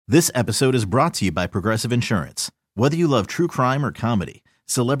This episode is brought to you by Progressive Insurance. Whether you love true crime or comedy,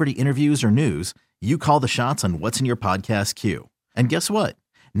 celebrity interviews or news, you call the shots on what's in your podcast queue. And guess what?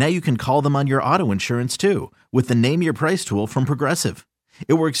 Now you can call them on your auto insurance too with the Name Your Price tool from Progressive.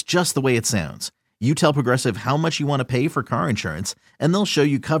 It works just the way it sounds. You tell Progressive how much you want to pay for car insurance, and they'll show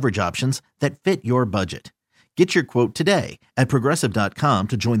you coverage options that fit your budget. Get your quote today at Progressive.com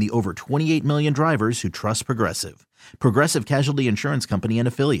to join the over 28 million drivers who trust Progressive. Progressive Casualty Insurance Company and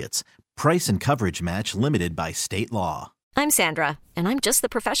Affiliates. Price and coverage match limited by state law. I'm Sandra, and I'm just the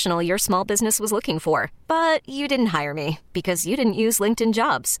professional your small business was looking for. But you didn't hire me because you didn't use LinkedIn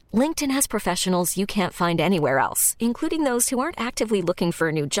Jobs. LinkedIn has professionals you can't find anywhere else, including those who aren't actively looking for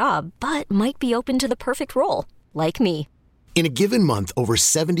a new job, but might be open to the perfect role, like me. In a given month, over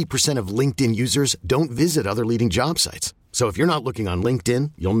 70% of LinkedIn users don't visit other leading job sites. So if you're not looking on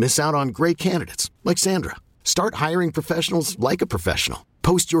LinkedIn, you'll miss out on great candidates like Sandra. Start hiring professionals like a professional.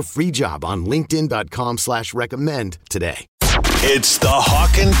 Post your free job on linkedin.com/recommend today. It's the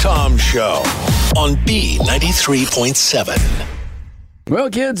Hawk and Tom Show on B93.7. Well,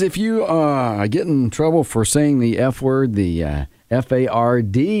 kids, if you get in trouble for saying the F word, the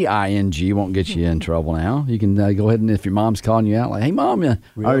F-A-R-D-I-N-G won't get you in trouble now. You can go ahead and if your mom's calling you out, like, hey, Mom,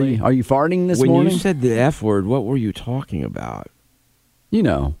 Really? are you farting this morning? When you said the F word, what were you talking about? You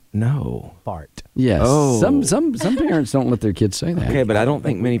know. No. Fart. Yes. Oh. Some parents don't let their kids say that. Okay, but I don't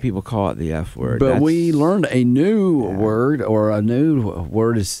think many people call it the F word. But we learned a new word, or a new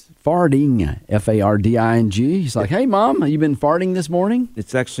word is farting, F-A-R-D-I-N-G. He's like, hey, Mom, you been farting this morning?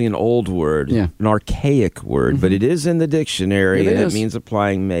 It's actually an old word, Yeah. an archaic word, but it is in the dictionary, It and is. it means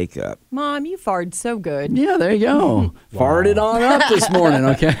applying makeup. Mom, you farted so good. Yeah, there you go. Farted on up this morning,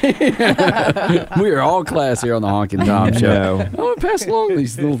 okay? We are all class here on the Honk and Tom Show. No. I want to pass along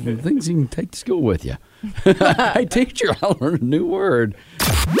these little things you can take to school with you. Hey, teacher, I learned a new word.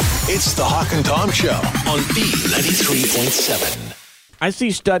 It's the Hawk and Tom Show on B93.7. I see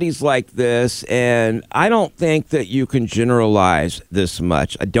studies like this, and I don't think that you can generalize this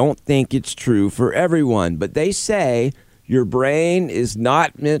much. I don't think it's true for everyone, but they say your brain is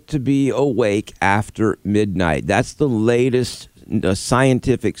not meant to be awake after midnight. That's the latest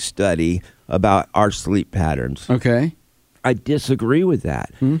scientific study about our sleep patterns. Okay. I disagree with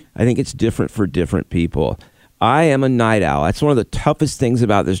that. I think it's different for different people. I am a night owl. That's one of the toughest things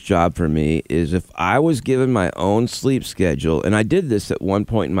about this job for me is if I was given my own sleep schedule, and I did this at one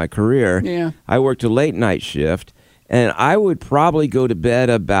point in my career, I worked a late night shift, and I would probably go to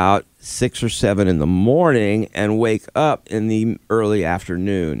bed about 6 or 7 in the morning and wake up in the early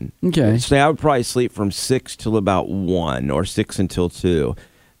afternoon. Okay. So I would probably sleep from 6 till about 1 or 6 until 2.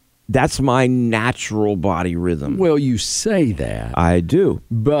 That's my natural body rhythm. Well, you say that. I do.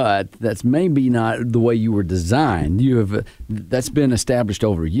 But that's maybe not the way you were designed. That's been established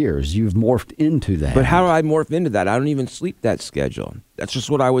over years. You've morphed into that. But how do I morph into that? I don't even sleep that schedule. That's just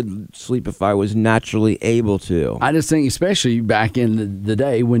what I would sleep if I was naturally able to. I just think, especially back in the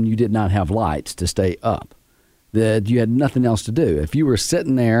day when you did not have lights to stay up, that you had nothing else to do. If you were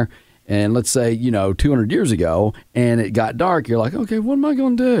sitting there and let's say, 200 years ago, and it got dark, you're like, okay, what am I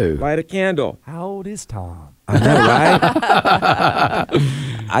going to do? Light a candle. How old is Tom? I know, right?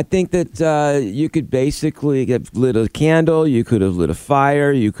 I think that you could basically have lit a candle, you could have lit a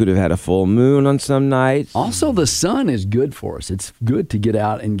fire, you could have had a full moon on some nights. Also, the sun is good for us. It's good to get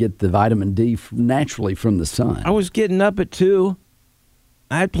out and get the vitamin D naturally from the sun. I was getting up at 2.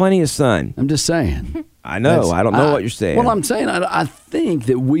 I had plenty of sun. I'm just saying. I know. I don't know what you're saying. Well, I'm saying I think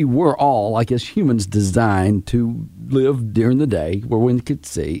that we were all, like as humans, designed to live during the day where we could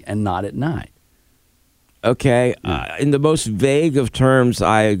see and not at night. Okay. In the most vague of terms,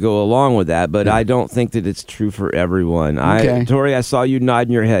 I go along with that, but I don't think that it's true for everyone. Okay. Tori, I saw you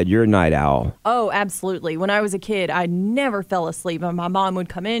nodding your head. You're a night owl. Oh, absolutely. When I was a kid, I never fell asleep. And my mom would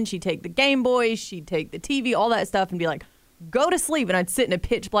come in, she'd take the Game Boy, she'd take the TV, all that stuff, and be like, go to sleep. And I'd sit in a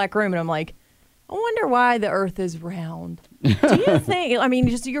pitch black room, and I'm like, I wonder why the earth is round. Do you think,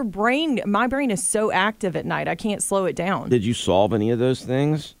 just your brain, my brain is so active at night, I can't slow it down. Did you solve any of those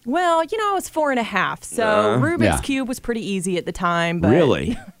things? Well, I was 4.5, so Rubik's Cube was pretty easy at the time. But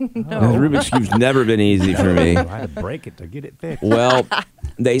Really? No. Rubik's Cube's never been easy for me. I had to break it to get it fixed. Well,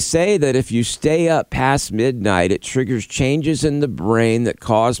 they say that if you stay up past midnight, it triggers changes in the brain that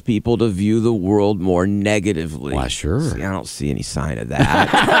cause people to view the world more negatively. Why, sure. See, I don't see any sign of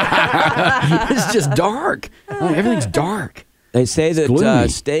that. It's just dark. Everything's dark. They say that gloomy.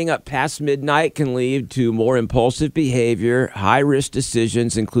 staying up past midnight can lead to more impulsive behavior, high-risk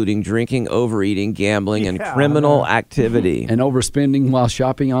decisions, including drinking, overeating, gambling, and criminal activity. And overspending while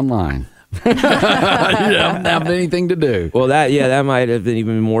shopping online. you don't have anything to do. Well, that might have been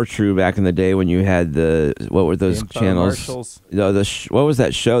even more true back in the day when you had what were those channels? Infomercials. What was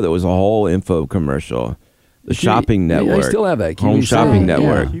that show that was a whole info commercial? The Shopping Network. They still have that. QVC. Home Shopping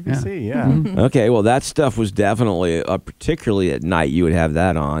Network. QVC, yeah. Okay, well, that stuff was definitely, particularly at night, you would have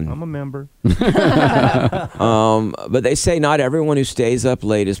that on. I'm a member. But they say not everyone who stays up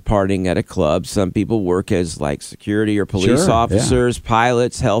late is partying at a club. Some people work as like security or police officers,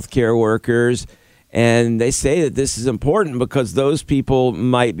 pilots, healthcare workers. And they say that this is important because those people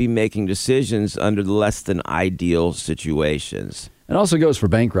might be making decisions under less than ideal situations. It also goes for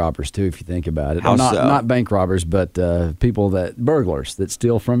bank robbers, too, if you think about it. How not, so? Not bank robbers, but burglars that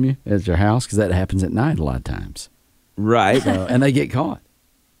steal from you at your house, because that happens at night a lot of times. Right. And they get caught.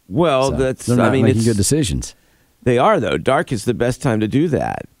 Well, So they're not making good decisions. They are, though. Dark is the best time to do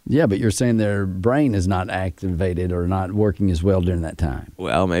that. Yeah, but you're saying their brain is not activated or not working as well during that time.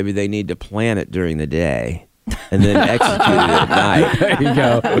 Well, maybe they need to plan it during the day and then execute it at night. There you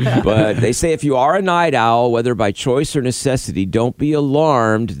go. But they say if you are a night owl, whether by choice or necessity, don't be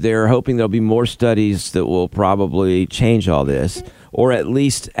alarmed. They're hoping there'll be more studies that will probably change all this, or at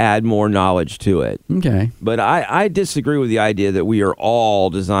least add more knowledge to it. Okay. But I disagree with the idea that we are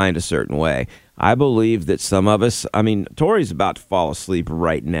all designed a certain way. I believe that some of us, Tori's about to fall asleep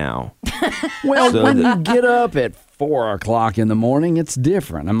right now. Well, when you get up at 4 o'clock in the morning, it's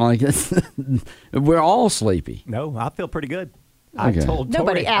different. I'm like, we're all sleepy. No, I feel pretty good. Okay. I told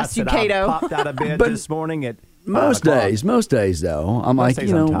Nobody Tori, asked I you, said Cato. I popped out of bed But this morning at Most 5 o'clock. most days though, I'm Most like,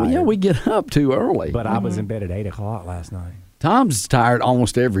 days I'm tired. we get up too early. But I was in bed at 8 o'clock last night. Tom's tired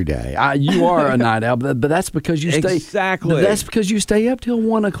almost every day. You are a night owl, but that's because you stay. Exactly. That's because you stay up till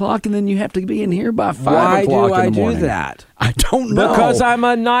 1 o'clock, and then you have to be in here by 5 Why o'clock do in I the morning. do that? I don't know. Because I'm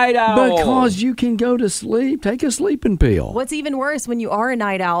a night owl. Because you can go to sleep. Take a sleeping pill. What's even worse when you are a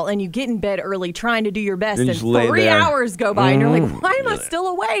night owl and you get in bed early trying to do your best And and just lay 3 there. hours go by and you're like, why am I still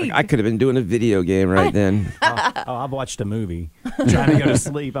awake? I could have been doing a video game right then. I've watched a movie trying to go to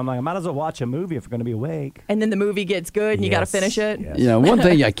sleep. I'm like, I might as well watch a movie if we're going to be awake. And then the movie gets good and you got to Yes, finish it. yes. You know, one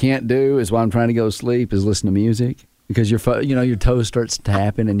thing I can't do is while I'm trying to go to sleep is listen to music. Because your toes starts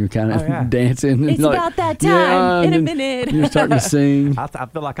tapping and you're kind of dancing. It's like, about that time in a and minute. You're starting to sing. I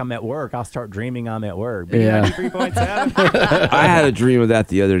feel like I'm at work. I'll start dreaming I'm at work. Yeah. 3.7. I had a dream of that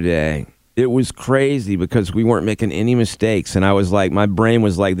the other day. It was crazy because we weren't making any mistakes. And I was like, my brain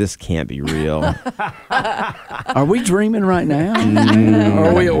was like, this can't be real. Are we dreaming right now? Or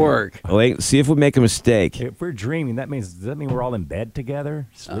are we at work? Wait, see if we make a mistake. If we're dreaming, does that mean we're all in bed together?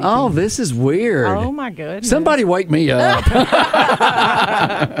 Sleeping? Oh, this is weird. Oh, my goodness. Somebody wake me up.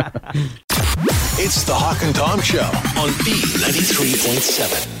 It's the Hawk and Tom Show on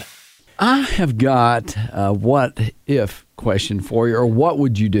B93.7. I have got a what if question for you, or what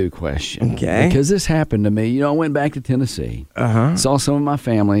would you do question. Okay. Because this happened to me. I went back to Tennessee. Saw some of my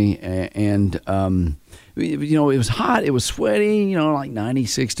family, and it was hot. It was sweaty, like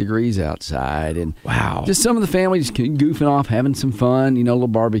 96 degrees outside. And Wow. just some of the family just goofing off, having some fun, a little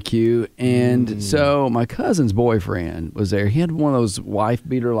barbecue. And so my cousin's boyfriend was there. He had one of those wife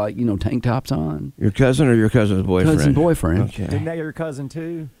beater, tank tops on. Your cousin or your cousin's boyfriend? Cousin boyfriend. Okay. Isn't that your cousin,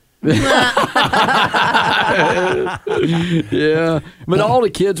 too? Yeah, but all the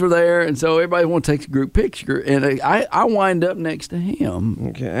kids were there, and so everybody wanted to take a group picture, and I wind up next to him.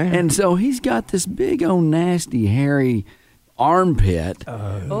 Okay. And so he's got this big old nasty hairy armpit,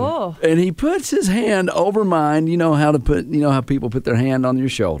 and he puts his hand over mine. How people put their hand on your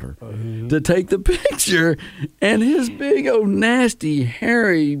shoulder to take the picture, and his big old nasty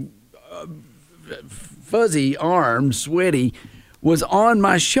hairy fuzzy arm, sweaty, was on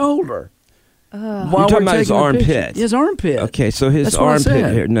my shoulder. While You're talking we're about his taking a armpit. picture. His armpit. Okay, so his That's what I armpit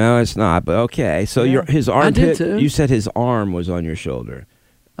said. here. No, it's not. But okay, so his armpit. too. You said his arm was on your shoulder,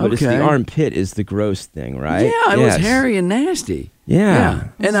 but it's Okay. the armpit is the gross thing, right? Yeah, it Yes. was hairy and nasty. Yeah.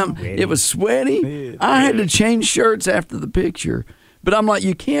 And it was sweaty. I had to change shirts after the picture. But I'm like,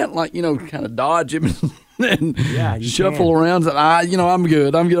 you can't kind of dodge him and Yeah, you shuffle can. around. And I'm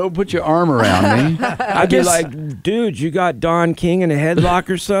good. Don't put your arm around me. I'd be like, dude, you got Don King in a headlock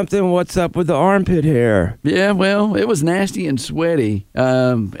or something? What's up with the armpit hair? Yeah, well, it was nasty and sweaty.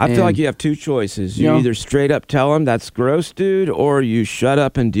 I feel like you have two choices. You You know- either straight up tell him that's gross, dude, or you shut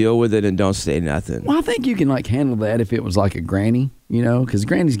up and deal with it and don't say nothing. Well, I think you can handle that if it was like a granny, because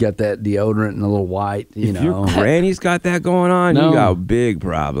Granny's got that deodorant and a little white, If your granny's got that going on, No. you got big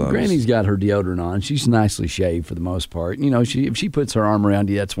problems. Granny's got her deodorant on. She's nicely shaved for the most part. If she puts her arm around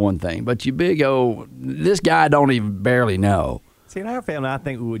you, that's one thing. But you big old, this guy I don't even barely know. See, in our family, I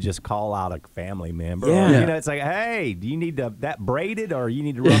think we would just call out a family member. Yeah. Or, it's like, hey, do you need that braided or you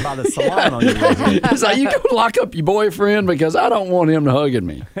need to run by the salon on your way here? It's like, you go lock up your boyfriend because I don't want him to hugging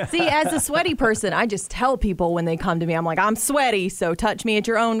me. See, as a sweaty person, I just tell people when they come to me, I'm like, I'm sweaty, so touch me at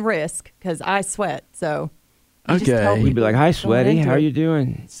your own risk because I sweat. So I just tell Okay. We'd be like, hi, Sweaty. into How are it. you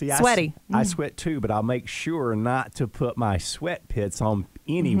doing? See, Sweaty. I sweat too, but I'll make sure not to put my sweat pits on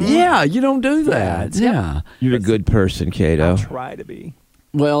anyone. Yeah, you don't do that. Yeah. You're a good person, I Cato. try to be.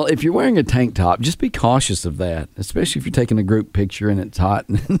 Well, if you're wearing a tank top, just be cautious of that, especially if you're taking a group picture and it's hot.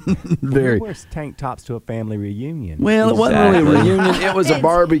 Very. Who wears tank tops to a family reunion? Well, it wasn't really a Exactly. reunion. It was a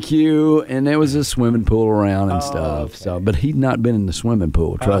barbecue, and there was a swimming pool around and stuff. okay. So, but he'd not been in the swimming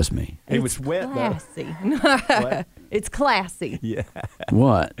pool. Trust me. It was wet, though. classy. It's classy. Yeah.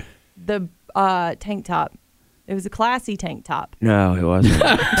 What? The tank top. It was a classy tank top. No, it wasn't.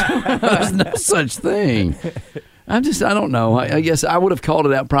 There's no such thing. I don't know. I guess I would have called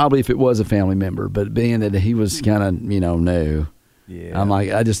it out probably if it was a family member, but being that he was kind of, new. Yeah. I'm like,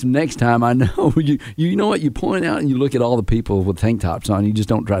 next time I know, you know what, you point out and you look at all the people with tank tops on, you just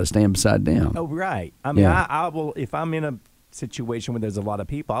don't try to stand beside them. Oh, right. I mean, Yeah. I will, if I'm in a situation where there's a lot of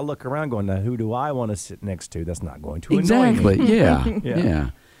people, I look around going, now, who do I want to sit next to? That's not going to Exactly. annoy me. Yeah. Yeah. Yeah.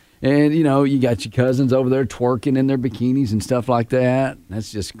 And, you got your cousins over there twerking in their bikinis and stuff like that.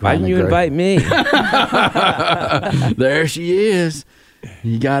 That's just Why didn't you invite me? There she is.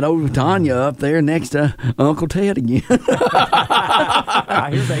 You got old Tanya up there next to Uncle Ted again. I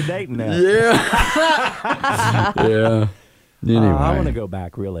hear they dating now. Yeah. Yeah. Anyway. I want to go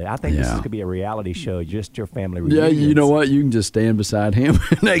back, really. I think this is Yeah. going to be a reality show, just your family Yeah, reunions. you know what? You can just stand beside him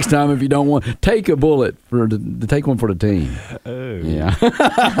next time if you don't want. Take a bullet to take one for the team. Oh. Yeah.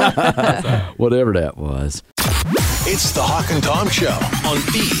 Whatever that was. It's the Hawk and Tom Show on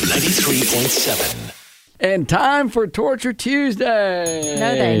B93.7. And time for Torture Tuesday.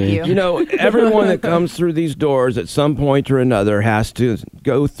 No, thank you. Everyone that comes through these doors at some point or another has to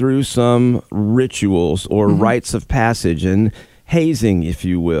go through some rituals or rites of passage and hazing, if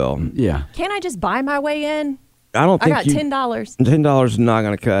you will. Yeah. Can't I just buy my way in? I don't I think got you. $10. $10 is not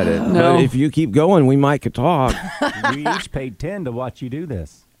going to cut it. No. But if you keep going, we might could talk. We each paid 10 to watch you do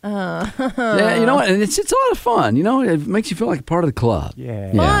this. Yeah, you know what? And it's a lot of fun. It makes you feel like a part of the club.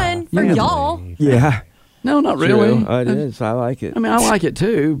 Yeah. Fun for Yeah. y'all. Yeah. No, not really. True. It is. I like it. I mean, I like it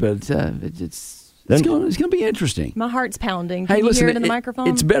too, but it's going to be interesting. My heart's pounding. Can Hey, you listen, hear it in the microphone?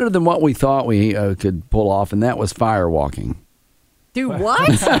 it's better than what we thought we could pull off, and that was fire walking. Do what?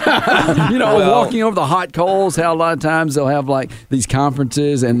 Walking over the hot coals, how a lot of times they'll have like these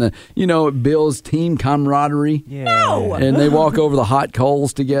conferences and it builds team camaraderie. Yeah. No. And they walk over the hot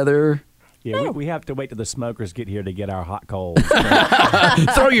coals together. Yeah, we have to wait till the smokers get here to get our hot coals.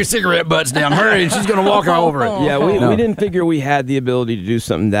 Throw your cigarette butts down. Hurry, and she's going to walk over it. Yeah, we didn't figure we had the ability to do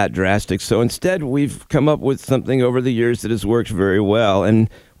something that drastic. So instead, we've come up with something over the years that has worked very well.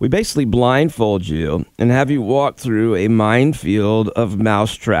 And we basically blindfold you and have you walk through a minefield of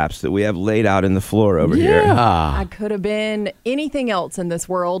mouse traps that we have laid out in the floor over here. I could have been anything else in this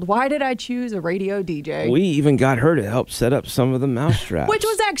world. Why did I choose a radio DJ? We even got her to help set up some of the mouse traps. Which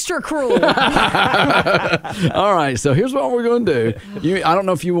was extra cruel. All right, so here's what we're going to do. I don't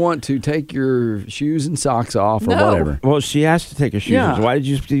know if you want to take your shoes and socks off or No. whatever. Well, she has to take her shoes Yeah. off. Why did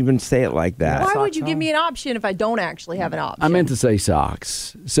you even say it like that? Why would Socks you give on? me an option if I don't actually have an option? I meant to say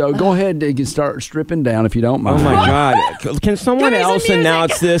socks. So go ahead and you can start stripping down if you don't mind. Oh my God! Can someone Give me some else music.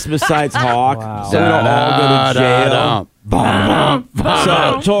 announce this besides Hawk? Wow. So we don't all go to jail.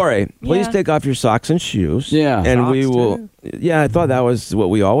 So Tori, please Yeah. take off your socks and shoes. Yeah. and we Socks, will. Yeah, I thought that was what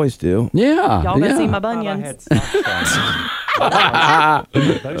we always do. Yeah. Y'all gonna yeah. see my I thought I bunions. had socks on.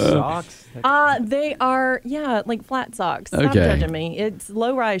 Those socks. They are, like flat socks. Stop Okay. judging me. It's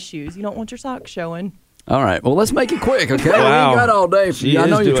low-rise shoes. You don't want your socks showing. All right. Well, let's make it quick, okay? Wow. We ain't got all day. She I is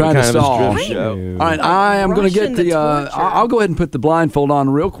know you're doing trying to kind of a stall. strip show. All right, I am going to get Rushing the torture. I'll go ahead and put the blindfold on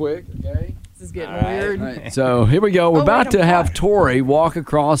real quick. Okay. This is getting weird. All right, so here we go. We're Oh, about wait, to I'm have fine. Tori walk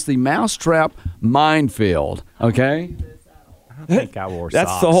across the mousetrap minefield. Okay. I think I wore That's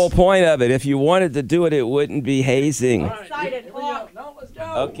socks. the whole point of it. If you wanted to do it, it wouldn't be hazing. Excited. No, let's go.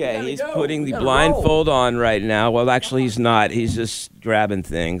 Okay, he's putting the blindfold on right now. Well, actually, he's not. He's just grabbing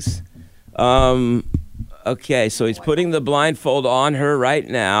things. Okay, so he's putting the blindfold on her right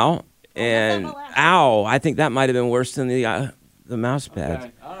now, and ow! I think that might have been worse than the mouse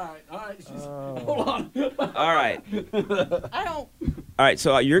pad. All right. Hold on. All right, I don't. all right.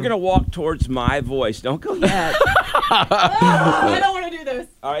 So you're gonna walk towards my voice. Don't go yet. I don't want to do this.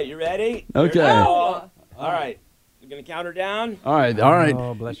 All right, you ready? Okay. All right, you're gonna count her down. All right. All right.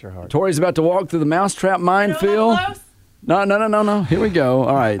 Oh, bless your heart. Tori's about to walk through the mousetrap minefield. No. Here we go.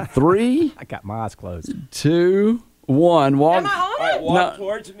 All right. 3, I got my eyes closed. 2, 1. Walk. Am I on it? Walk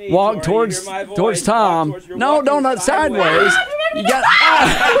towards me. Walk Tori, towards you hear my voice. towards Tom. Walk towards- you're No, walking not sideways. You got.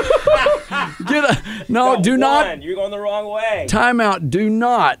 Do not. You're going the wrong way. Time out. Do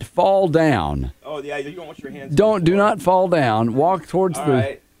not fall down. Oh yeah, you don't want your hands. Do not fall down. Walk towards All the.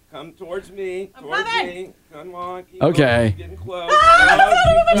 right, come towards me. Towards coming. me. Come on. Keep Okay. Going, getting close.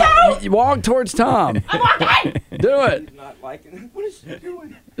 You walk towards Tom. Do it. He's not liking it. What is she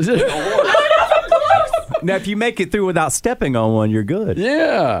doing? Now, if you make it through without stepping on one, you're good.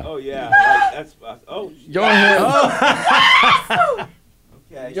 Yeah. Oh yeah. Right, that's. Oh. Go ahead.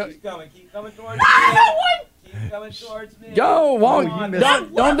 Okay. Go- She's coming. Keep coming towards me. Keep coming towards me. Go. Walk. Come on,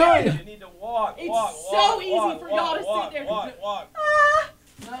 Don't do it. You need to walk. It's walk, so walk, easy walk, for walk, y'all to walk, sit there. Walk.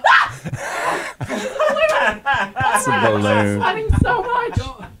 It's a balloon. Sweating so much.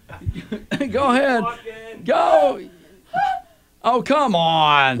 Go ahead. Walking. Go. Oh, come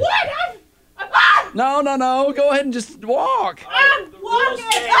on. No. Go ahead and just walk. I'm The rules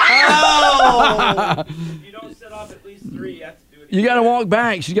walking. say if you don't set off at least 3, you have to do it. You got to walk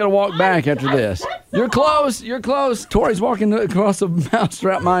back. She's got to walk back after this. You're close. Tori's walking across a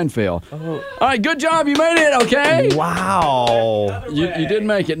mousetrap minefield. All right, good job. You made it, okay? Wow. You did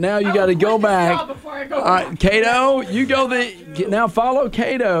make it. Now you got to go back. Before I go. All right, Kato, you go now follow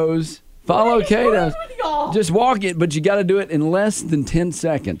Kato's. Follow Kato's. Just walk it, but you got to do it in less than 10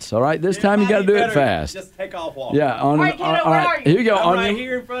 seconds. All right, this time you got to do it fast. Just take off walk. Yeah. All right, Kato, where are you? Here you go. I'm right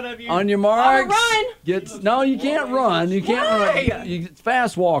here in front of you. On your marks. run. No, you can't run. You can't run. You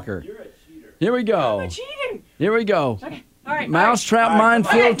fast walker. You're a cheater. Here we go. Cheating. Here we go. Okay. All right. Mousetrap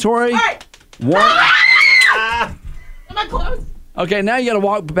minefield, Tori. All right. One. Am I close? Okay, now you got to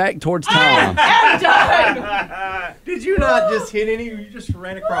walk back towards Tom. I'm done. Did you not just hit any? You just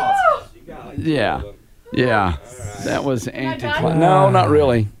ran across. You got like Yeah. Yeah. That was done? anticlimactic. No, not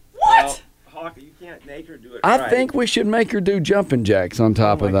really. What? Hawk, you can't make her do it I right. think we should make her do jumping jacks on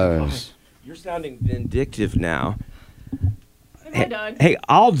top of those. You're sounding vindictive now. Am I done? Hey,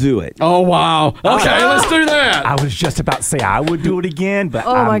 I'll do it. Oh, wow. Okay, let's do that. I was just about to say I would do it again, but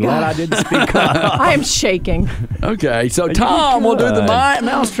Oh, my I'm glad God. I didn't speak up. I am shaking. Okay, so Tom will do the good.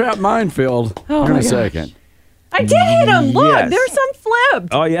 mousetrap minefield Oh, in my a gosh. second. I did hit him. Look, Yes. there's some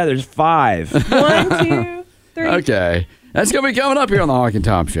flipped. Oh yeah, there's 5. 1, 2, 3. Okay. That's going to be coming up here on the Hawk and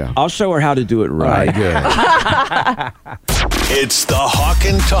Tom Show. I'll show her how to do it All right, right. good. It's the Hawk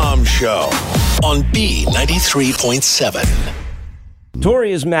and Tom Show on B93.7.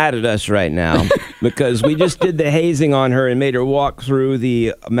 Tori is mad at us right now because we just did the hazing on her and made her walk through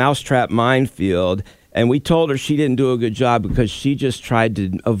the mousetrap minefield. And we told her she didn't do a good job because she just tried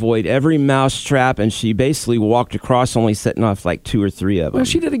to avoid every mousetrap, and she basically walked across only setting off like 2 or 3 of them. Well,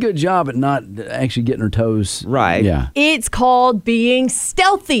 she did a good job at not actually getting her toes. Right. Yeah. It's called being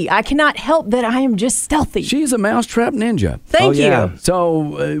stealthy. I cannot help that I am just stealthy. She's a mousetrap ninja. Thank you. yeah.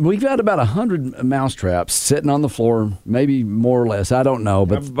 So we've got about 100 mousetraps sitting on the floor, maybe more or less. I don't know, I'll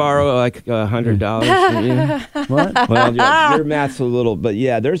but borrow like $100 from you. what? Well, your math's a little, but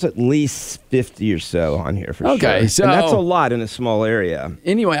yeah, there's at least 50 or so on here for sure. Okay, so- and that's a lot in a small area.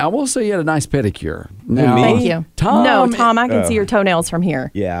 Anyway, I will say you had a nice pedicure. Now, me? Thank you. Tom, No, Tom, I can see your toenails from here.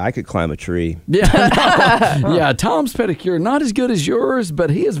 Yeah, I could climb a tree. Yeah, yeah. Tom's pedicure not as good as yours,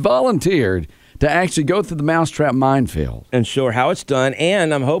 but he has volunteered to actually go through the mousetrap minefield. And show her how it's done,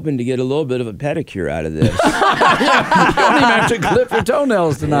 and I'm hoping to get a little bit of a pedicure out of this. You don't even have to clip your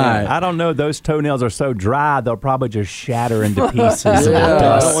toenails tonight. I don't know. Those toenails are so dry, they'll probably just shatter into pieces. Yeah. of I don't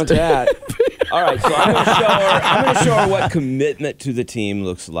dust. want that. All right, so I'm going to show her what commitment to the team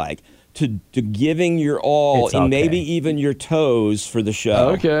looks like, to giving your all, It's and okay. maybe even your toes for the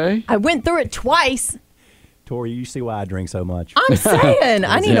show. Okay. I went through it twice. Tori, you see why I drink so much. I'm saying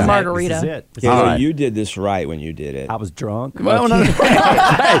I need Yeah. a margarita. This is it. This Yeah, is no, it. you did this right when you did it. I was drunk. Well, no, hey,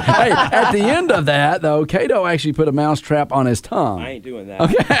 at the end of that, though, Kato actually put a mousetrap on his tongue. I ain't doing that.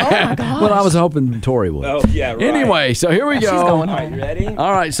 Okay. Well, I was hoping Tori would. Oh, yeah, right. Anyway, so here we go. going All right, you ready?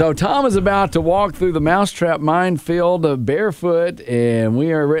 All right, so Tom is about to walk through the mousetrap minefield barefoot, and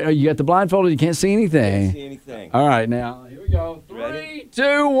we are ready. You got the blindfolded, you can't see anything. Can't see anything. All right, now, here we go. Ready? 3,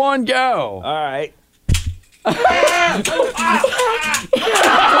 2, 1, go. All right.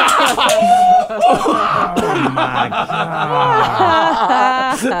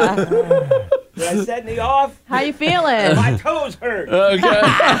 Did I set me off? How you feeling? My toes hurt. Okay.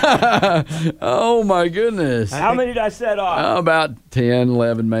 Oh, my goodness. How many did I set off? About 10,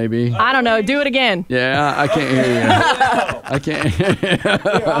 11, maybe. I don't know. Do it again. Yeah, I can't hear you. I can't hear you.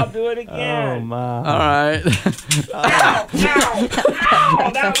 Here, I'll do it Oh, again. my. All right. Ow! Ow!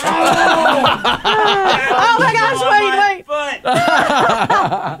 Ow! That Oh my gosh! Wait, wait.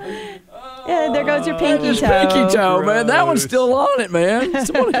 pinky His toe. pinky toe, man. That one's still on it, man.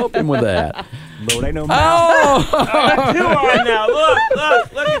 Someone help him with that. Lord, ain't no mouse. Oh! I got 2 on now.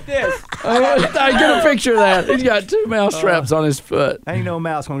 Look at this. I get a picture of that. He's got 2 mouse traps on his foot. Ain't no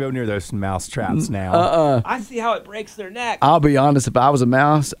mouse gonna go near those mouse traps now. I see how it breaks their neck. I'll be honest. If I was a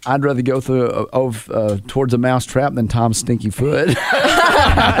mouse, I'd rather go through towards a mouse trap than Tom's stinky foot. Hey,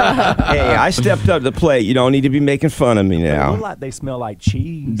 I stepped up to the plate. You don't need to be making fun of me They now. look like they smell like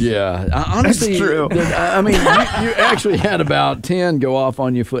cheese. Yeah, honestly, true. I mean, you actually had about 10 go off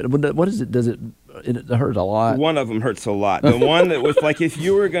on your foot. What is it? Does it hurt a lot? One of them hurts a lot. The one that was like if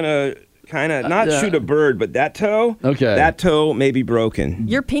you were going to kind of not shoot a bird, but that toe, that toe may be broken.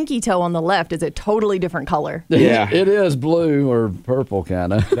 Your pinky toe on the left is a totally different color. Yeah. It is blue or purple,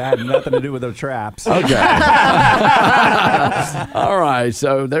 kind of. That had nothing to do with the traps. Okay. All right.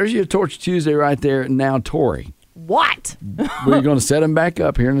 So there's your Torch Tuesday right there. Now, Tori, What? we're going to set him back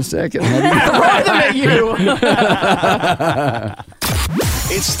up here in a second. At you.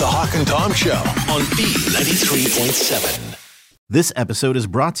 It's the Hawk and Tom Show on B93.7. This episode is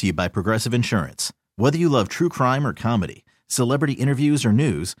brought to you by Progressive Insurance. Whether you love true crime or comedy, celebrity interviews or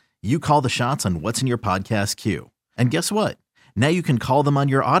news, you call the shots on what's in your podcast queue. And guess what? Now you can call them on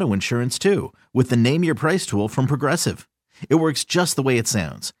your auto insurance too with the Name Your Price tool from Progressive. It works just the way it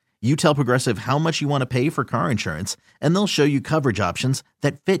sounds. You tell Progressive how much you want to pay for car insurance, and they'll show you coverage options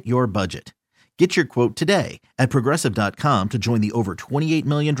that fit your budget. Get your quote today at Progressive.com to join the over 28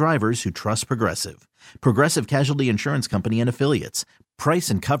 million drivers who trust Progressive. Progressive Casualty Insurance Company and Affiliates. Price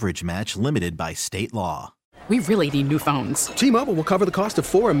and coverage match limited by state law. We really need new phones. T-Mobile will cover the cost of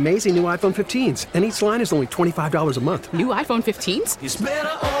 4 amazing new iPhone 15s, and each line is only $25 a month. New iPhone 15s? It's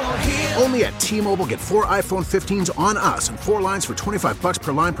better over here. Only at T-Mobile, get 4 iPhone 15s on us and 4 lines for $25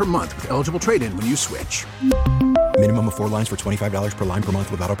 per line per month with eligible trade-in when you switch. Minimum of 4 lines for $25 per line per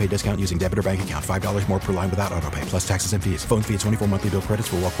month with autopay discount using debit or bank account. $5 more per line without autopay, plus taxes and fees. Phone fee at 24 monthly bill credits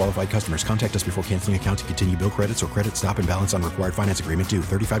for well-qualified customers. Contact us before canceling account to continue bill credits or credit stop and balance on required finance agreement due.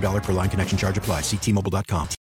 $35 per line connection charge applies. See T-Mobile.com.